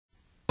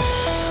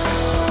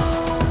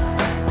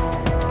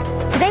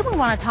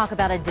want to talk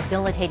about a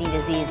debilitating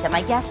disease that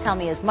my guests tell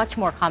me is much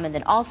more common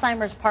than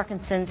Alzheimer's,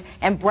 Parkinson's,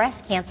 and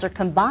breast cancer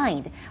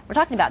combined. We're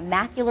talking about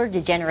macular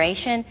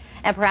degeneration,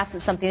 and perhaps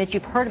it's something that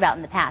you've heard about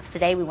in the past.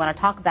 Today we want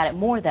to talk about it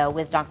more, though,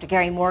 with Dr.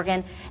 Gary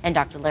Morgan and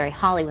Dr. Larry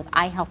Holly with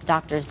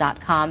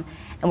EyeHealthDoctors.com,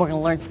 and we're going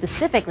to learn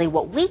specifically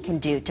what we can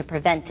do to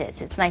prevent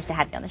it. It's nice to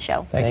have you on the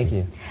show. Thank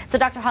you. So,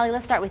 Dr. Holly,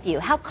 let's start with you.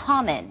 How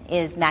common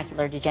is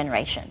macular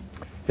degeneration?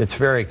 It's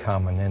very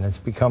common, and it's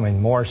becoming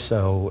more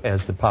so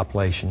as the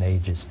population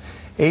ages.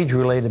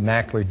 Age-related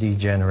macular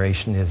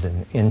degeneration is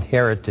an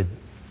inherited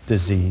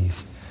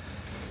disease,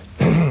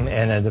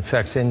 and it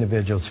affects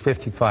individuals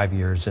 55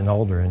 years and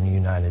older in the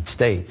United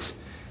States.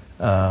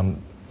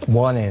 1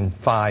 in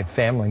 5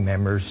 family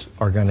members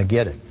are going to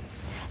get it.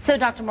 So,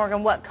 Dr.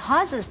 Morgan, what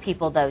causes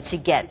people, though, to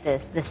get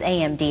this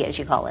AMD, as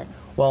you call it?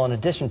 Well, in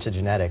addition to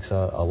genetics,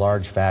 a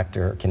large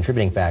factor,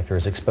 contributing factor,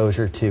 is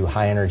exposure to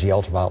high-energy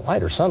ultraviolet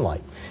light or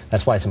sunlight.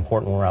 That's why it's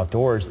important when we're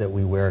outdoors that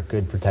we wear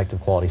good protective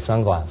quality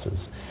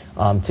sunglasses.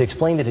 To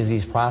explain the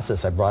disease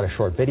process, I brought a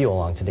short video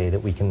along today that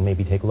we can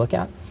maybe take a look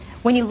at.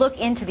 When you look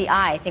into the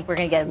eye, I think we're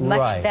going to get a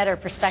much better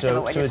perspective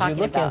of what you're talking about.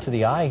 So as you look into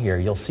the eye here,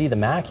 you'll see the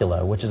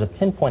macula, which is a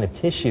pinpoint of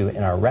tissue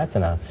in our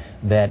retina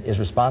that is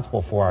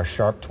responsible for our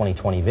sharp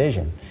 20/20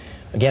 vision.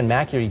 Again,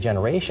 macular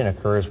degeneration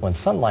occurs when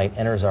sunlight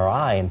enters our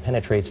eye and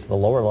penetrates to the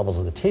lower levels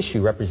of the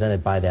tissue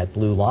represented by that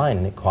blue line,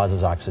 and it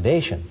causes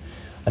oxidation.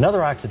 Another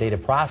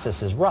oxidative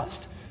process is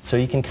rust. So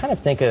you can kind of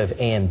think of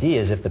AMD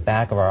as if the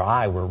back of our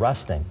eye were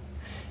rusting.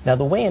 Now,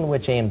 the way in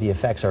which AMD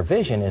affects our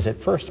vision is at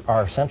first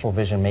our central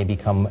vision may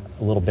become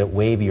a little bit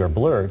wavy or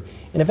blurred,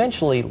 and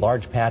eventually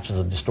large patches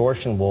of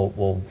distortion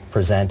will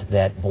present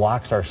that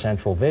blocks our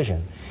central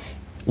vision.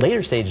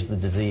 Later stages of the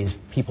disease,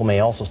 people may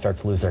also start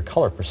to lose their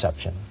color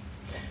perception.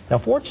 Now,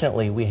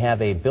 fortunately, we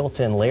have a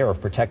built-in layer of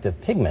protective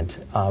pigment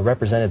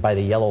represented by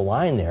the yellow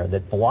line there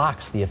that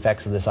blocks the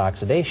effects of this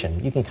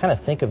oxidation. You can kind of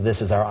think of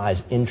this as our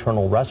eye's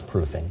internal rust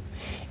proofing.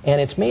 And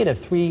it's made of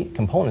 3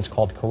 components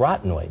called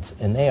carotenoids,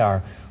 and they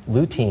are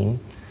lutein,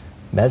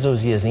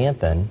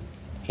 mesozeaxanthin,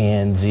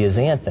 and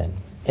zeaxanthin.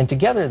 And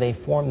together they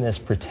form this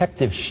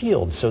protective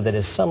shield so that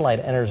as sunlight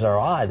enters our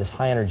eye, this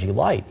high-energy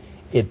light,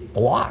 it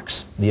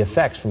blocks the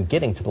effects from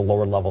getting to the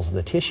lower levels of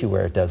the tissue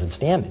where it does its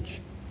damage.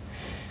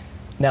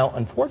 Now,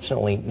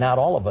 unfortunately, not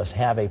all of us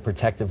have a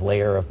protective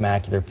layer of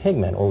macular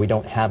pigment, or we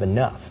don't have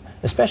enough,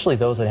 especially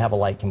those that have a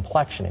light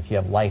complexion. If you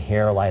have light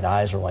hair, light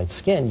eyes, or light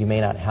skin, you may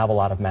not have a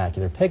lot of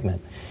macular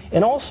pigment.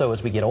 And also,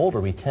 as we get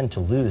older, we tend to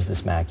lose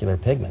this macular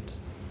pigment.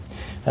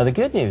 Now, the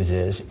good news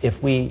is,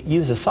 if we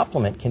use a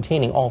supplement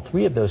containing all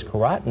 3 of those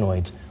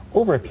carotenoids,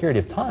 over a period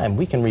of time,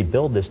 we can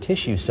rebuild this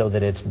tissue so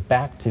that it's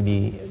back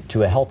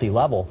to a healthy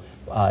level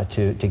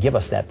to give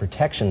us that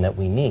protection that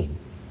we need.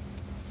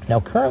 Now,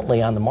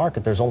 currently on the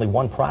market, there's only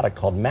one product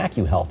called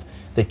MacuHealth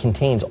that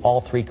contains all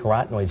 3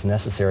 carotenoids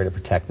necessary to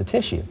protect the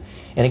tissue.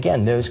 And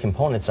again, those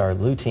components are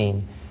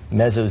lutein,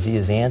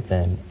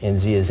 mesozeaxanthin, and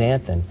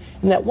zeaxanthin.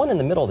 And that one in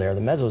the middle there,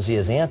 the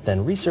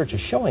mesozeaxanthin, research is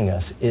showing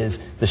us is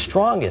the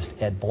strongest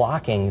at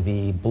blocking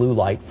the blue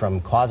light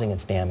from causing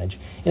its damage,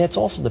 and it's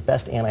also the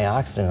best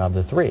antioxidant of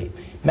the 3.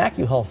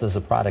 MacuHealth is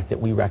a product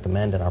that we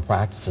recommend in our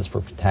practices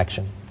for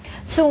protection.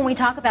 So when we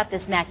talk about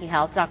this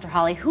MacuHealth, Dr.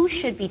 Holly, who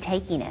should be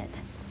taking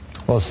it?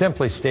 Well,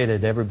 simply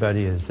stated,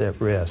 everybody is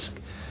at risk.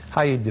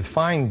 How you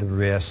define the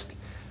risk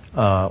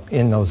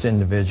in those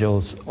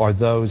individuals are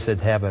those that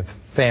have a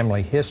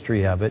family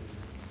history of it,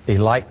 a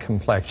light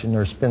complexion,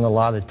 or spend a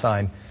lot of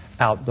time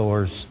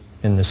outdoors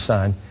in the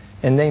sun,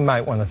 and they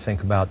might want to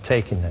think about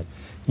taking it.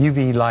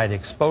 UV light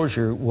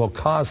exposure will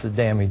cause the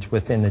damage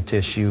within the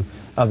tissue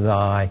of the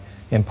eye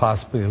and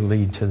possibly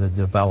lead to the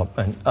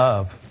development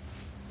of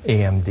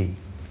AMD.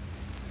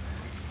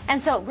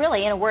 And so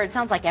really, in a word, it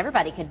sounds like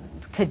everybody could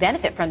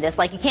benefit from this.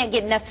 Like, you can't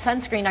get enough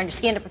sunscreen on your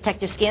skin to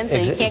protect your skin, so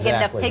you can't get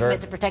enough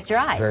pigment to protect your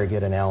eyes. Very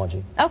good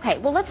analogy. Okay,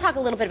 well, let's talk a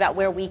little bit about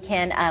where we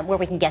can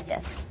get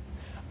this.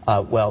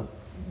 Well,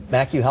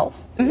 MacuHealth,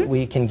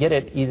 we can get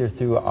it either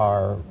through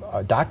our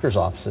doctor's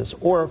offices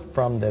or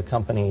from the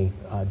company,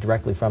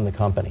 directly from the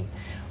company.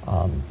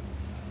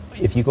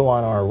 If you go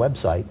on our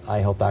website,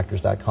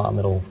 EyeHealthDoctors.com,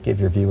 it'll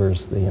give your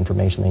viewers the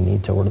information they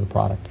need to order the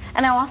product.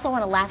 And I also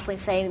want to lastly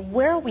say,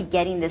 where are we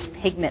getting this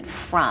pigment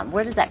from?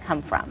 Where does that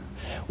come from?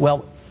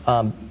 Well,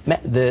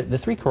 the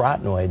 3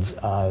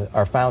 carotenoids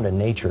are found in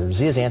nature.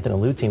 Zeaxanthin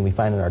and lutein we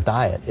find in our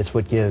diet. It's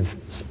what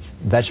gives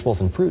vegetables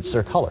and fruits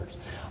their colors.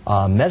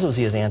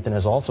 Mesozeaxanthin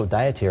is also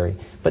dietary,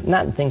 but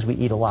not in things we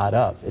eat a lot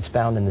of. It's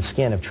found in the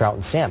skin of trout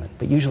and salmon,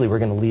 but usually we're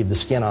going to leave the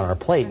skin on our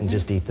plate and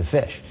just eat the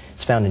fish.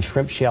 It's found in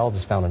shrimp shells,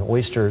 it's found in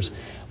oysters,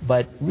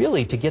 but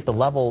really to get the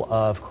level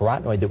of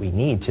carotenoid that we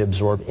need to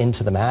absorb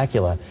into the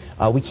macula,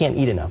 we can't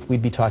eat enough.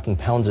 We'd be talking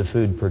pounds of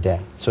food per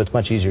day, so it's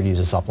much easier to use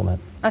a supplement.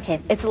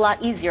 Okay, it's a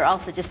lot easier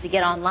also just to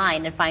get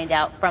online and find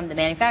out from the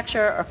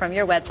manufacturer or from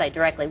your website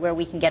directly where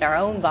we can get our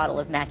own bottle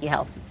of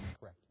MacuHealth.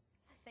 Correct.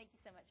 Thank you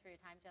so much for your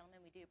time, gentlemen.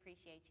 We do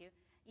appreciate you.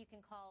 You can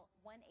call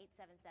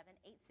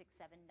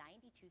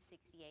 1-877-867-9260.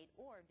 268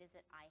 or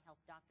visit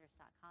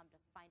eyehealthdoctors.com to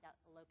find out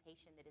a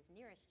location that is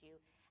nearest you,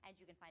 and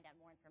you can find out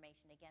more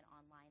information again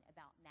online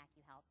about macular